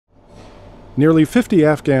Nearly 50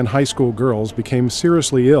 Afghan high school girls became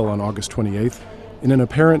seriously ill on August 28th in an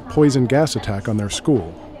apparent poison gas attack on their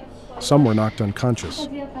school. Some were knocked unconscious.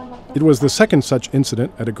 It was the second such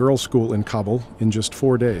incident at a girls' school in Kabul in just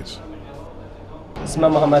 4 days. اسمم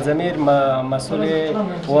محمد زمیر مسئول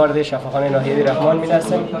وارد شفاخانه ناحیه رحمان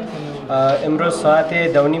می‌هستم. امروز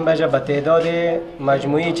ساعت 2:30 بجه به تعداد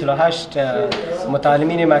مجموعی 48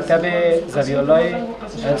 متعلمین مکتب ذبیح‌الله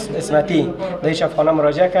اسمتی در شفاخانه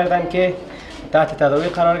مراجعه کردند که تحت تداوی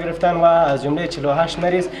قرار گرفتن و از جمله 48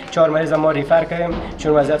 مریض 4 مریض ما ریفر کردیم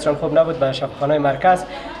چون وضعیتشان خوب نبود به شفاخانه مرکز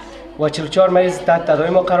و 44 مریض تحت تداوی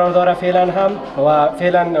ما قرار داره فعلا هم و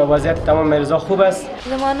فعلا وضعیت تمام مریضا خوب است.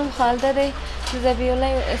 زمانم خالده دی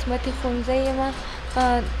ذبیح‌الله اسمتی خونزه من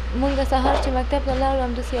مونږ سهار چې مکتب ته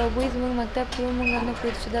لاړم داسې یو بوی زموږ مکتب کې و مونږ نه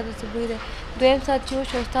پوهېدو چې دا داسې بوی دی. دویم ساعت چې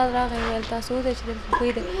وشو استاد راغی ویل تاسو ودرئ چې دلته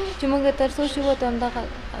بوی دی چې مونږ تر څو چې ووتو همدغه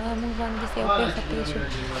مونږ باندې داسې یو پېښه تېر شو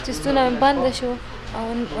چې ستونه مې بنده شو او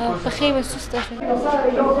پښې مې سسته شو.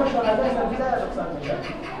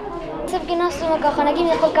 صبح کې ناست وم کارخانګي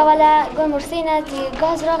مې خپل کوله ګل مرسۍ نه چې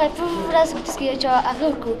ګاز راغی راس ګوتس کې چې هغه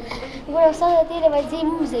وکړو ګوره استاد تېره وځي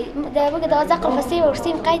موزه د موږ د غزاق پسې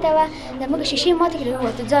ورسیم قایته وه د موږ شیشې ماتې کړې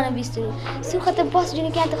ووتو ځان بیستلو سو ختم پاس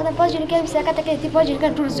جنګیان ته ختم پاس جنګیان ساکته کې پاس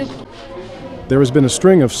جنګیان ټول زوک. There has been a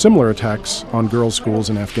string of similar attacks on girls' schools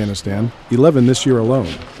in Afghanistan, 11 this year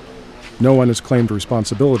alone. No one has claimed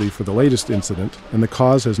responsibility for the latest incident, and the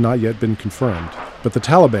cause has not yet been confirmed. But the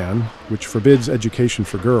Taliban, which forbids education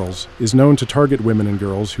for girls, is known to target women and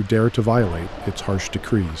girls who dare to violate its harsh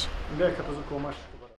decrees.